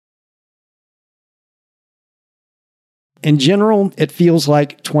In general, it feels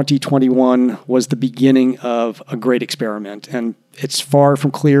like 2021 was the beginning of a great experiment, and it's far from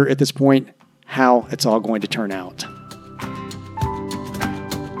clear at this point how it's all going to turn out.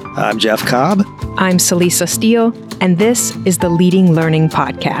 I'm Jeff Cobb. I'm Celisa Steele, and this is the Leading Learning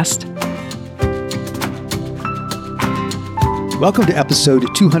Podcast. Welcome to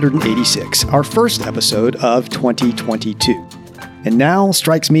episode 286, our first episode of 2022. And now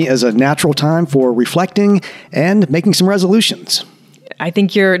strikes me as a natural time for reflecting and making some resolutions. I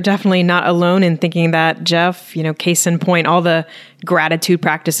think you're definitely not alone in thinking that, Jeff. Case in point, all the gratitude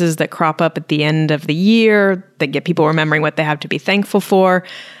practices that crop up at the end of the year that get people remembering what they have to be thankful for.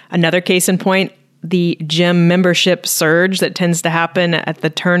 Another case in point, the gym membership surge that tends to happen at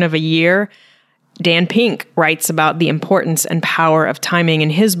the turn of a year. Dan Pink writes about the importance and power of timing in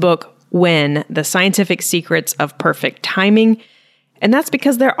his book, When: The Scientific Secrets of Perfect Timing. And that's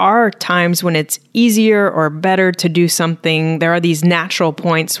because there are times when it's easier or better to do something. There are these natural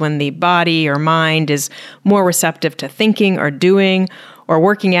points when the body or mind is more receptive to thinking or doing or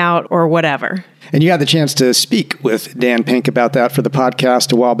working out or whatever. And you had the chance to speak with Dan Pink about that for the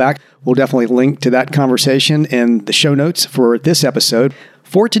podcast a while back. We'll definitely link to that conversation in the show notes for this episode.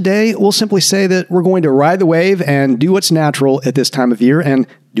 For today, we'll simply say that we're going to ride the wave and do what's natural at this time of year and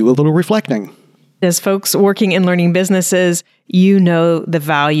do a little reflecting. As folks working in learning businesses, you know the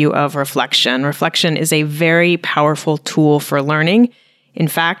value of reflection. Reflection is a very powerful tool for learning. In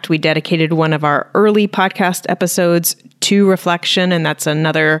fact, we dedicated one of our early podcast episodes to reflection, and that's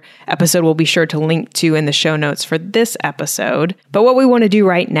another episode we'll be sure to link to in the show notes for this episode. But what we want to do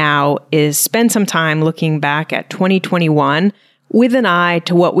right now is spend some time looking back at 2021 with an eye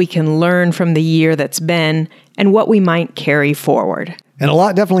to what we can learn from the year that's been and what we might carry forward. And a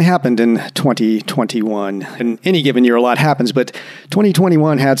lot definitely happened in 2021. In any given year, a lot happens, but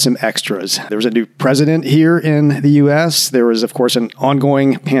 2021 had some extras. There was a new president here in the U.S. There was, of course, an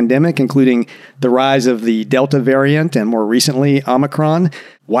ongoing pandemic, including the rise of the Delta variant and more recently, Omicron,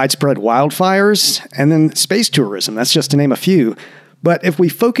 widespread wildfires, and then space tourism. That's just to name a few. But if we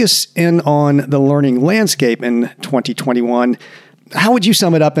focus in on the learning landscape in 2021, how would you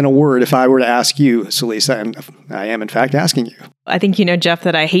sum it up in a word if I were to ask you, Celisa? And I am, in fact, asking you. I think you know, Jeff,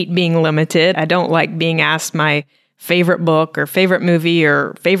 that I hate being limited. I don't like being asked my favorite book or favorite movie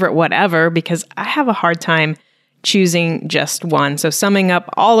or favorite whatever because I have a hard time choosing just one. So summing up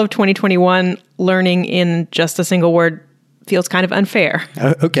all of 2021 learning in just a single word feels kind of unfair.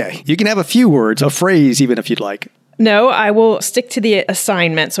 Okay. You can have a few words, a phrase even if you'd like. No, I will stick to the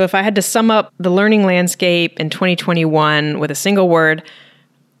assignment. So if I had to sum up the learning landscape in 2021 with a single word,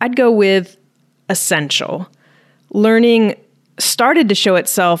 I'd go with essential. Learning started to show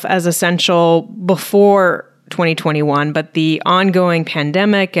itself as essential before 2021, but the ongoing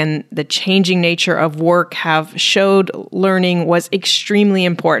pandemic and the changing nature of work have showed learning was extremely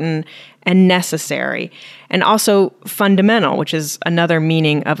important and necessary, and also fundamental, which is another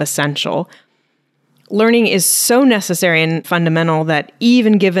meaning of essential. Learning is so necessary and fundamental that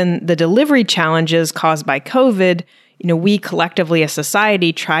even given the delivery challenges caused by COVID, we collectively as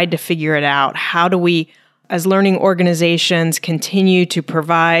society tried to figure it out. How do we, as learning organizations, continue to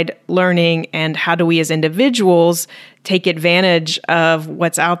provide learning, and how do we as individuals take advantage of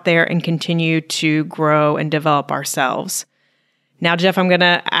what's out there and continue to grow and develop ourselves? Now, Jeff, I'm going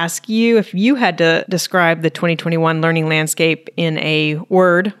to ask you if you had to describe the 2021 learning landscape in a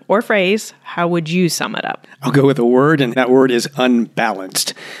word or phrase, how would you sum it up? I'll go with a word, and that word is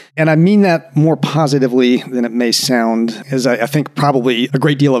unbalanced. And I mean that more positively than it may sound, as I think probably a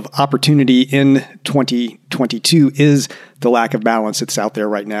great deal of opportunity in 2022 is the lack of balance that's out there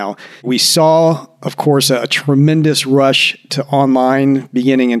right now. We saw, of course, a tremendous rush to online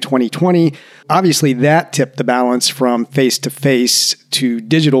beginning in 2020. Obviously, that tipped the balance from face-to-face to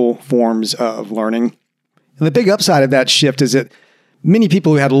digital forms of learning. And the big upside of that shift is that many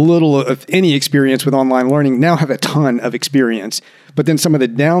people who had little of any experience with online learning now have a ton of experience. But then some of the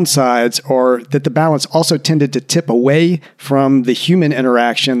downsides are that the balance also tended to tip away from the human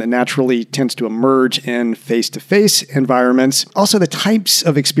interaction that naturally tends to emerge in face-to-face environments. Also, the types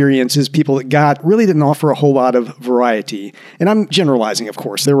of experiences people got really didn't offer a whole lot of variety. And I'm generalizing, of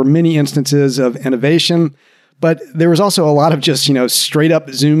course. There were many instances of innovation, but there was also a lot of just, straight up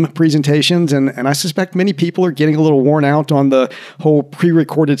Zoom presentations. And I suspect many people are getting a little worn out on the whole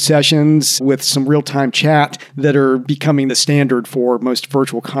pre-recorded sessions with some real-time chat that are becoming the standard for most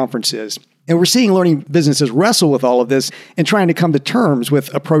virtual conferences. And we're seeing learning businesses wrestle with all of this and trying to come to terms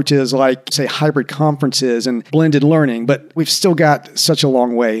with approaches like, say, hybrid conferences and blended learning. But we've still got such a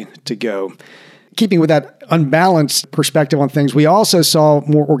long way to go. Keeping with that unbalanced perspective on things, we also saw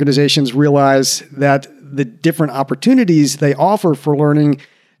more organizations realize that the different opportunities they offer for learning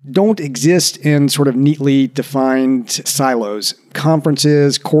don't exist in sort of neatly defined silos.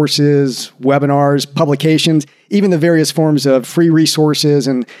 Conferences, courses, webinars, publications, even the various forms of free resources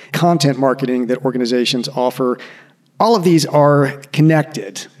and content marketing that organizations offer, all of these are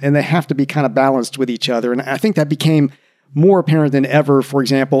connected and they have to be kind of balanced with each other. And I think that became more apparent than ever, for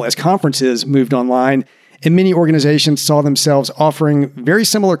example, as conferences moved online. And many organizations saw themselves offering very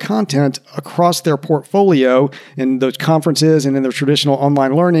similar content across their portfolio in those conferences and in their traditional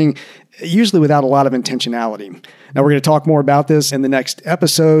online learning, usually without a lot of intentionality. Now, we're going to talk more about this in the next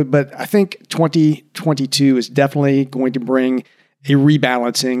episode, but I think 2022 is definitely going to bring a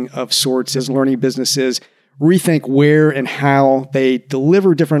rebalancing of sorts as learning businesses rethink where and how they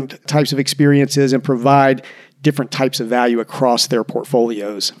deliver different types of experiences and provide different types of value across their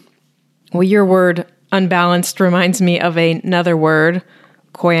portfolios. Well, your word unbalanced reminds me of another word,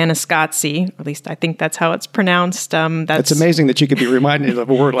 koyaanisqatsi. At least I think that's how it's pronounced. That's amazing that you could be reminded of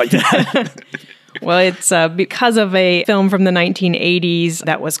a word like that. Well, it's because of a film from the 1980s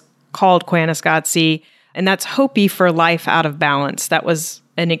that was called koyaanisqatsi, and that's Hopi for Life Out of Balance. That was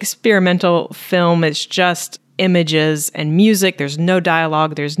an experimental film. It's just images and music. There's no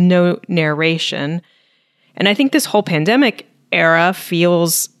dialogue. There's no narration. And I think this whole pandemic era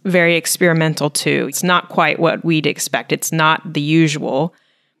feels very experimental too. It's not quite what we'd expect. It's not the usual.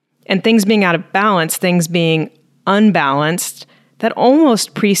 And things being out of balance, things being unbalanced, that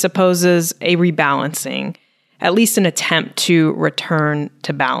almost presupposes a rebalancing, at least an attempt to return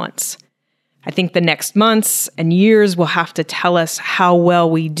to balance. I think the next months and years will have to tell us how well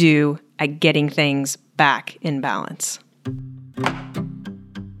we do at getting things back in balance.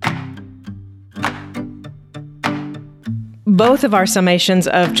 Both of our summations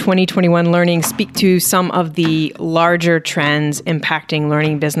of 2021 learning speak to some of the larger trends impacting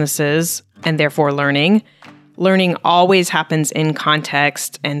learning businesses and therefore learning. Learning always happens in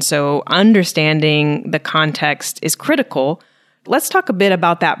context, and so understanding the context is critical. Let's talk a bit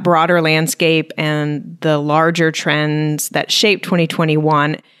about that broader landscape and the larger trends that shaped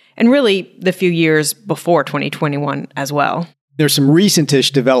 2021 and really the few years before 2021 as well. There's some recent-ish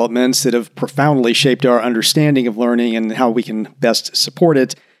developments that have profoundly shaped our understanding of learning and how we can best support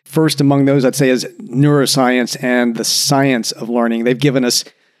it. First among those, I'd say, is neuroscience and the science of learning. They've given us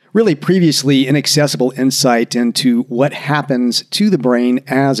really previously inaccessible insight into what happens to the brain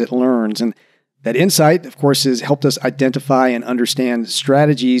as it learns. And that insight, of course, has helped us identify and understand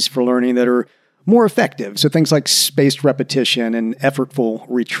strategies for learning that are more effective. So things like spaced repetition and effortful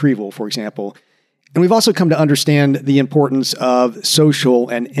retrieval, for example. And we've also come to understand the importance of social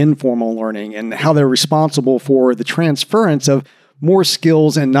and informal learning and how they're responsible for the transference of more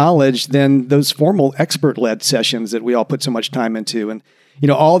skills and knowledge than those formal expert-led sessions that we all put so much time into. And,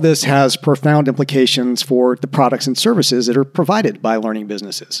 all this has profound implications for the products and services that are provided by learning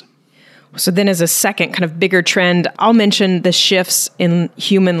businesses. So then as a second kind of bigger trend, I'll mention the shifts in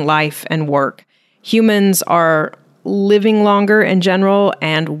human life and work. Humans are living longer in general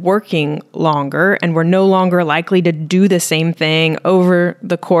and working longer, and we're no longer likely to do the same thing over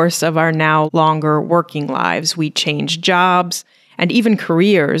the course of our now longer working lives. We change jobs and even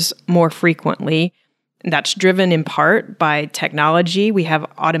careers more frequently. That's driven in part by technology. We have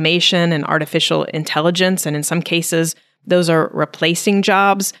automation and artificial intelligence, and in some cases, those are replacing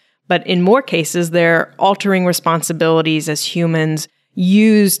jobs. But in more cases, they're altering responsibilities as humans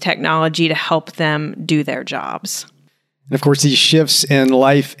use technology to help them do their jobs. And of course, these shifts in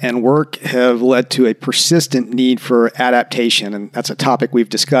life and work have led to a persistent need for adaptation. And that's a topic we've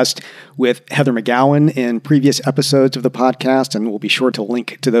discussed with Heather McGowan in previous episodes of the podcast, and we'll be sure to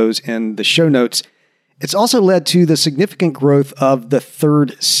link to those in the show notes. It's also led to the significant growth of the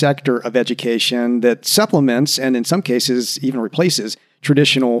third sector of education that supplements and in some cases even replaces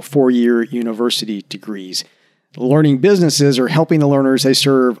traditional four-year university degrees. Learning businesses are helping the learners they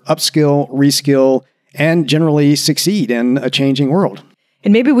serve upskill, reskill, and generally succeed in a changing world.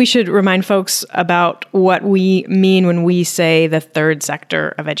 And maybe we should remind folks about what we mean when we say the third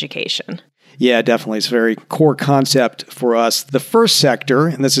sector of education. Yeah, definitely. It's a very core concept for us. The first sector,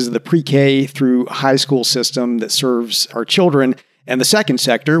 and this is the pre-K through high school system that serves our children, and the second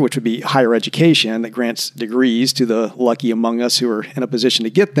sector, which would be higher education that grants degrees to the lucky among us who are in a position to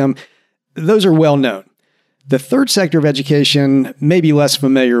get them, those are well known. The third sector of education may be less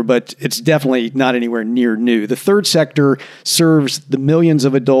familiar, but it's definitely not anywhere near new. The third sector serves the millions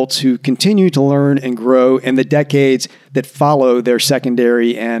of adults who continue to learn and grow in the decades that follow their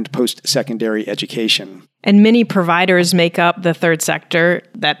secondary and post-secondary education. And many providers make up the third sector.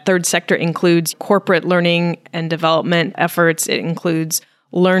 That third sector includes corporate learning and development efforts. It includes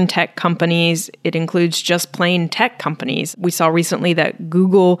learn tech companies. It includes just plain tech companies. We saw recently that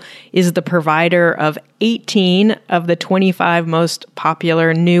Google is the provider of 18 of the 25 most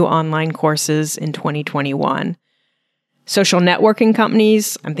popular new online courses in 2021. Social networking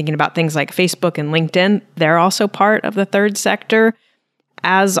companies, I'm thinking about things like Facebook and LinkedIn, they're also part of the third sector,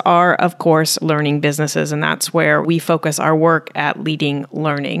 as are, of course, learning businesses. And that's where we focus our work at Leading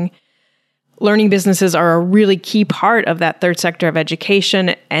Learning. Learning businesses are a really key part of that third sector of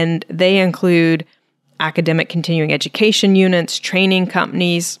education, and they include academic continuing education units, training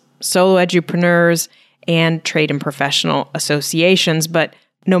companies, solo edupreneurs, and trade and professional associations. But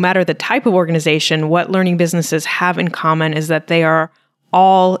no matter the type of organization, what learning businesses have in common is that they are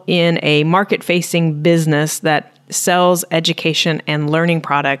all in a market-facing business that sells education and learning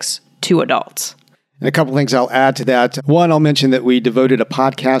products to adults. And a couple things I'll add to that. One, I'll mention that we devoted a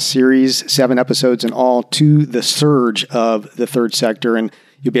podcast series, 7 episodes in all, to the surge of the third sector. And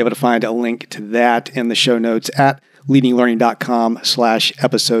you'll be able to find a link to that in the show notes at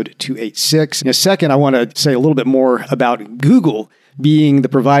leadinglearning.com/episode 286. Second, I want to say a little bit more about Google being the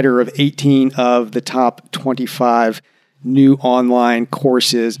provider of 18 of the top 25 new online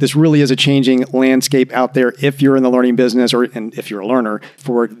courses. This really is a changing landscape out there if you're in the learning business and if you're a learner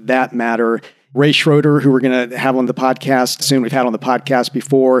for that matter. Ray Schroeder, who we're going to have on the podcast soon, we've had on the podcast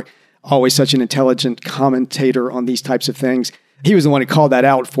before, always such an intelligent commentator on these types of things. He was the one who called that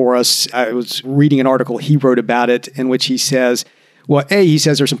out for us. I was reading an article he wrote about it in which he says, well, he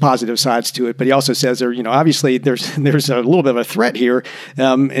says there's some positive sides to it, but he also says there, obviously there's a little bit of a threat here.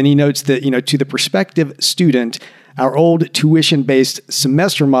 And he notes that, to the prospective student, our old tuition-based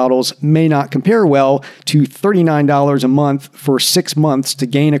semester models may not compare well to $39 a month for 6 months to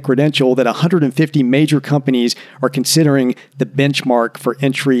gain a credential that 150 major companies are considering the benchmark for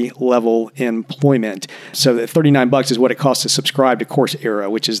entry-level employment. So that $39 is what it costs to subscribe to Coursera,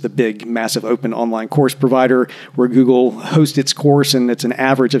 which is the big, massive open online course provider where Google hosts its course, and it's an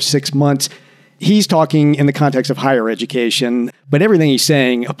average of 6 months. He's talking in the context of higher education, but everything he's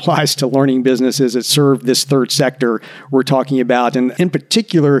saying applies to learning businesses that serve this third sector we're talking about. And in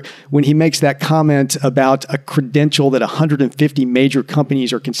particular, when he makes that comment about a credential that 150 major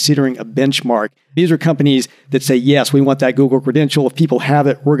companies are considering a benchmark, these are companies that say, yes, we want that Google credential. If people have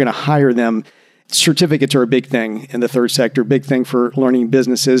it, we're going to hire them. Certificates are a big thing in the third sector, big thing for learning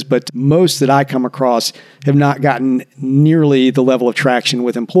businesses, but most that I come across have not gotten nearly the level of traction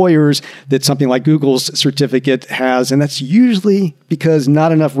with employers that something like Google's certificate has. And that's usually because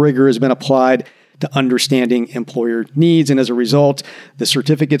not enough rigor has been applied to understanding employer needs. And as a result, the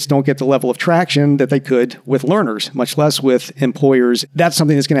certificates don't get the level of traction that they could with learners, much less with employers. That's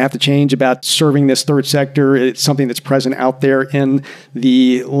something that's going to have to change about serving this third sector. It's something that's present out there in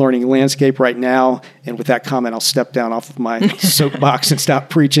the learning landscape right now. And with that comment, I'll step down off of my soapbox and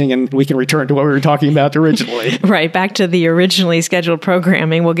stop preaching, and we can return to what we were talking about originally. Right, back to the originally scheduled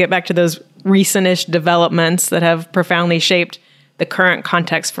programming. We'll get back to those recent-ish developments that have profoundly shaped the current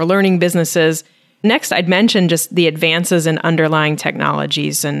context for learning businesses. Next, I'd mention just the advances in underlying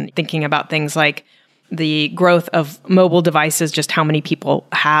technologies and thinking about things like the growth of mobile devices, just how many people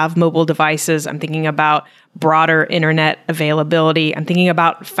have mobile devices. I'm thinking about broader internet availability. I'm thinking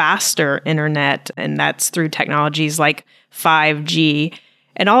about faster internet, and that's through technologies like 5G.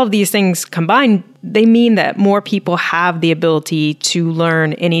 And all of these things combined, they mean that more people have the ability to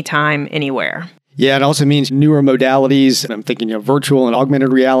learn anytime, anywhere. Yeah, it also means newer modalities. I'm thinking virtual and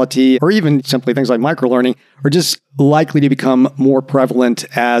augmented reality, or even simply things like microlearning, are just likely to become more prevalent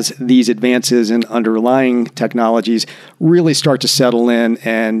as these advances in underlying technologies really start to settle in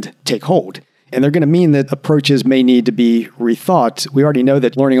and take hold. And they're going to mean that approaches may need to be rethought. We already know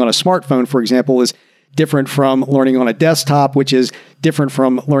that learning on a smartphone, for example, is different from learning on a desktop, which is different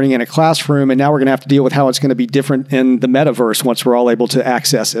from learning in a classroom. And now we're going to have to deal with how it's going to be different in the metaverse once we're all able to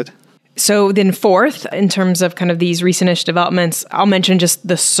access it. So then fourth, in terms of kind of these recent-ish developments, I'll mention just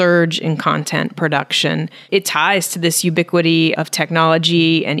the surge in content production. It ties to this ubiquity of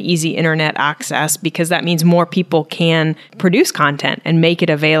technology and easy internet access because that means more people can produce content and make it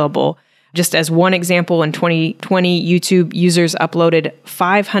available. Just as one example, in 2020, YouTube users uploaded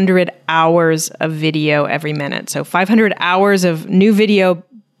 500 hours of video every minute. So 500 hours of new video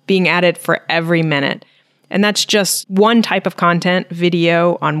being added for every minute. And that's just one type of content,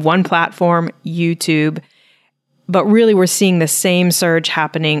 video on one platform, YouTube. But really, we're seeing the same surge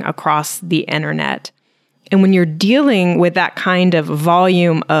happening across the internet. And when you're dealing with that kind of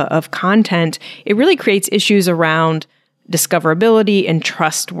volume of content, it really creates issues around discoverability and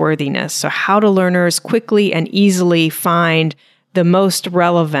trustworthiness. So how do learners quickly and easily find the most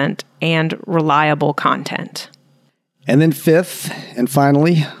relevant and reliable content? And then fifth, and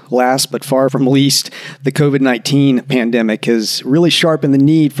finally, last but far from least, the COVID-19 pandemic has really sharpened the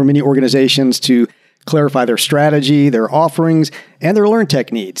need for many organizations to clarify their strategy, their offerings, and their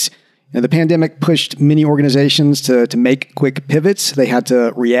LearnTech needs. The pandemic pushed many organizations to make quick pivots. They had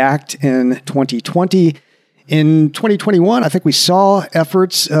to react in 2020. In 2021, I think we saw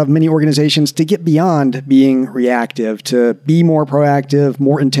efforts of many organizations to get beyond being reactive, to be more proactive,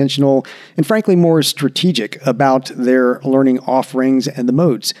 more intentional, and frankly, more strategic about their learning offerings and the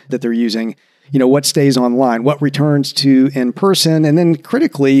modes that they're using. What stays online, what returns to in person, and then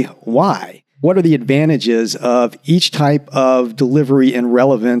critically, why? What are the advantages of each type of delivery and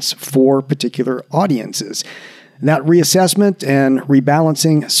relevance for particular audiences? That reassessment and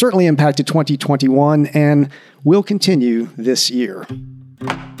rebalancing certainly impacted 2021 and will continue this year.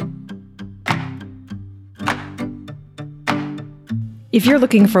 If you're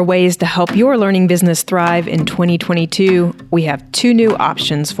looking for ways to help your learning business thrive in 2022, we have 2 new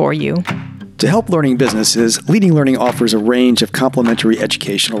options for you. To help learning businesses, Leading Learning offers a range of complementary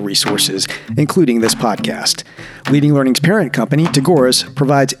educational resources, including this podcast. Leading Learning's parent company, Tagoras,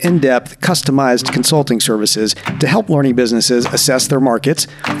 provides in-depth, customized consulting services to help learning businesses assess their markets,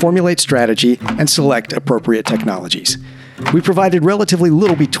 formulate strategy, and select appropriate technologies. We provided relatively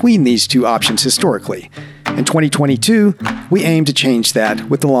little between these 2 options historically. In 2022, we aim to change that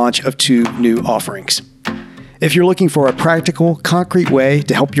with the launch of 2 new offerings. If you're looking for a practical, concrete way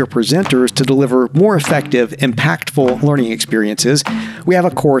to help your presenters to deliver more effective, impactful learning experiences, we have a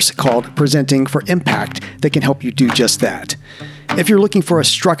course called Presenting for Impact that can help you do just that. If you're looking for a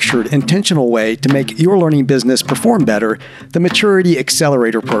structured, intentional way to make your learning business perform better, the Maturity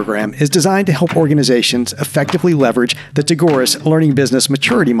Accelerator program is designed to help organizations effectively leverage the Tagoras Learning Business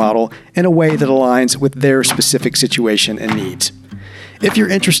Maturity Model in a way that aligns with their specific situation and needs. If you're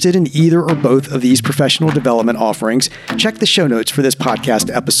interested in either or both of these professional development offerings, check the show notes for this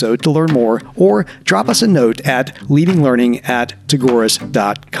podcast episode to learn more, or drop us a note at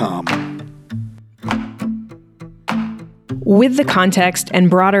leadinglearning@tagoras.com. With the context and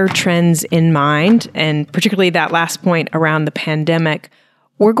broader trends in mind, and particularly that last point around the pandemic,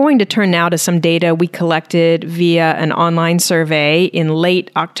 we're going to turn now to some data we collected via an online survey in late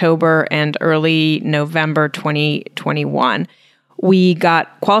October and early November 2021. We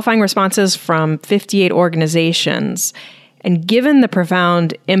got qualifying responses from 58 organizations. And given the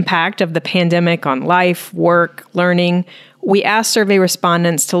profound impact of the pandemic on life, work, learning, we asked survey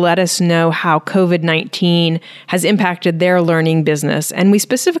respondents to let us know how COVID-19 has impacted their learning business. And we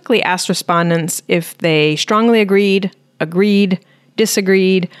specifically asked respondents if they strongly agreed,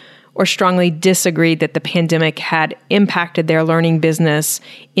 disagreed, or strongly disagreed that the pandemic had impacted their learning business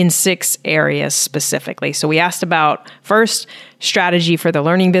in 6 areas specifically. So we asked about, first, strategy for the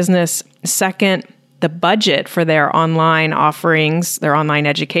learning business. Second, the budget for their online offerings, their online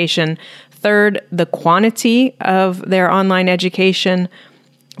education. Third, the quantity of their online education.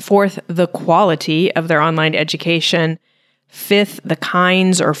 Fourth, the quality of their online education. Fifth, the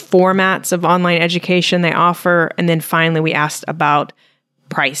kinds or formats of online education they offer. And then finally, we asked about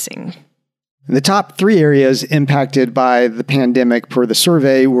pricing. The top 3 areas impacted by the pandemic per the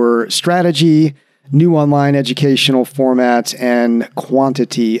survey were strategy, new online educational formats, and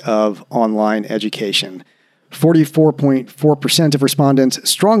quantity of online education. 44.4% of respondents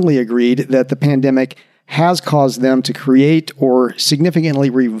strongly agreed that the pandemic has caused them to create or significantly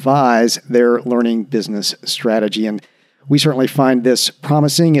revise their learning business strategy. And we certainly find this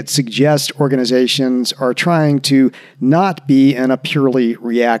promising. It suggests organizations are trying to not be in a purely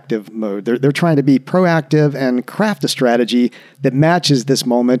reactive mode. They're trying to be proactive and craft a strategy that matches this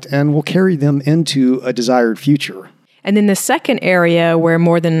moment and will carry them into a desired future. And then the second area where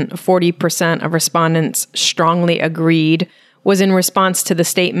more than 40% of respondents strongly agreed was in response to the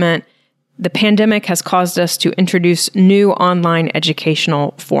statement, the pandemic has caused us to introduce new online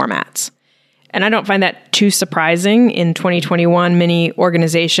educational formats. And I don't find that too surprising. In 2021, many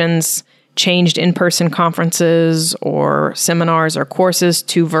organizations changed in-person conferences or seminars or courses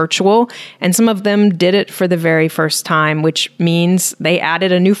to virtual, and some of them did it for the very first time, which means they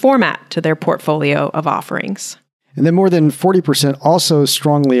added a new format to their portfolio of offerings. And then more than 40% also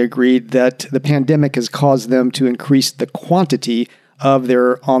strongly agreed that the pandemic has caused them to increase the quantity of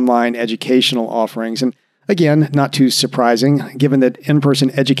their online educational offerings. And again, not too surprising, given that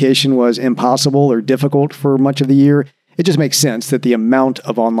in-person education was impossible or difficult for much of the year. It just makes sense that the amount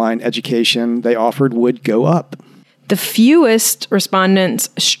of online education they offered would go up. The fewest respondents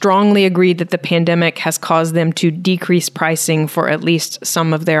strongly agreed that the pandemic has caused them to decrease pricing for at least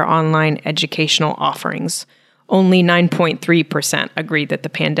some of their online educational offerings. Only 9.3% agreed that the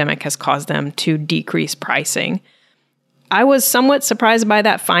pandemic has caused them to decrease pricing. I was somewhat surprised by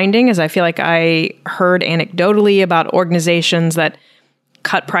that finding, as I feel like I heard anecdotally about organizations that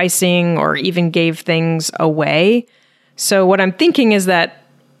cut pricing or even gave things away. So what I'm thinking is that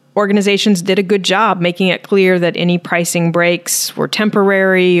organizations did a good job making it clear that any pricing breaks were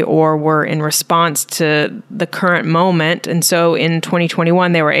temporary or were in response to the current moment. And so in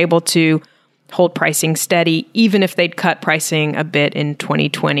 2021, they were able to hold pricing steady, even if they'd cut pricing a bit in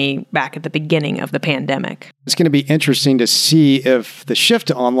 2020, back at the beginning of the pandemic. It's going to be interesting to see if the shift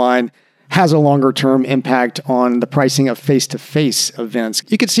to online has a longer-term impact on the pricing of face-to-face events.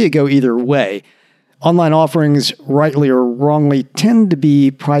 You could see it go either way. Online offerings, rightly or wrongly, tend to be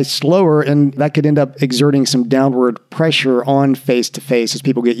priced lower, and that could end up exerting some downward pressure on face-to-face as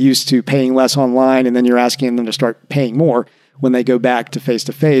people get used to paying less online, and then you're asking them to start paying more when they go back to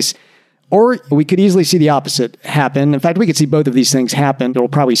face-to-face. Or we could easily see the opposite happen. In fact, we could see both of these things happen. It'll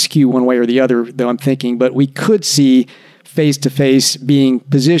probably skew one way or the other, though I'm thinking, but we could see face-to-face being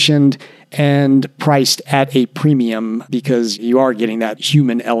positioned and priced at a premium because you are getting that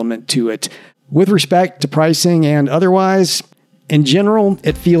human element to it. With respect to pricing and otherwise, in general,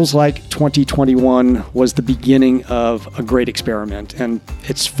 it feels like 2021 was the beginning of a great experiment, and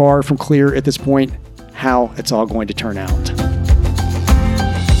it's far from clear at this point how it's all going to turn out.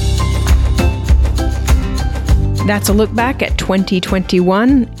 That's a look back at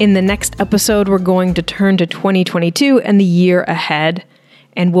 2021. In the next episode, we're going to turn to 2022 and the year ahead,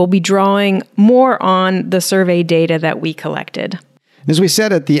 and we'll be drawing more on the survey data that we collected. As we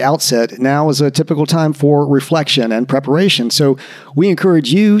said at the outset, now is a typical time for reflection and preparation, so we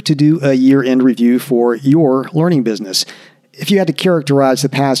encourage you to do a year-end review for your learning business. If you had to characterize the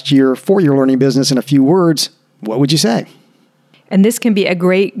past year for your learning business in a few words, what would you say? And this can be a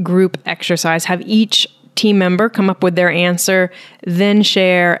great group exercise. Have each team member come up with their answer, then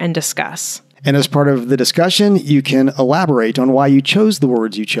share and discuss. And as part of the discussion, you can elaborate on why you chose the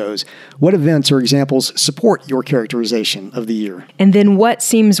words you chose. What events or examples support your characterization of the year? And then what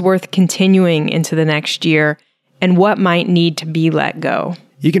seems worth continuing into the next year, and what might need to be let go.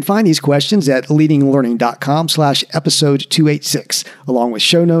 You can find these questions at leadinglearning.com/episode 286, along with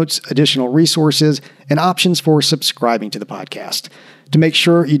show notes, additional resources, and options for subscribing to the podcast. To make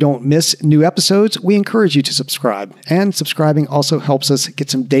sure you don't miss new episodes, we encourage you to subscribe. And subscribing also helps us get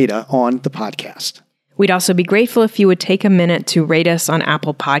some data on the podcast. We'd also be grateful if you would take a minute to rate us on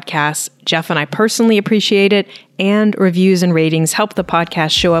Apple Podcasts. Jeff and I personally appreciate it, and reviews and ratings help the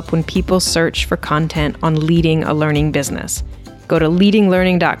podcast show up when people search for content on leading a learning business. Go to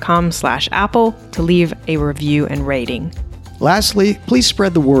leadinglearning.com/Apple to leave a review and rating. Lastly, please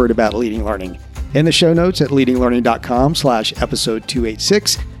spread the word about Leading Learning. In the show notes at leadinglearning.com/episode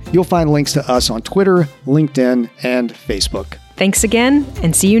 286, you'll find links to us on Twitter, LinkedIn, and Facebook. Thanks again,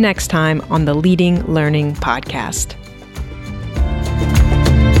 and see you next time on the Leading Learning Podcast.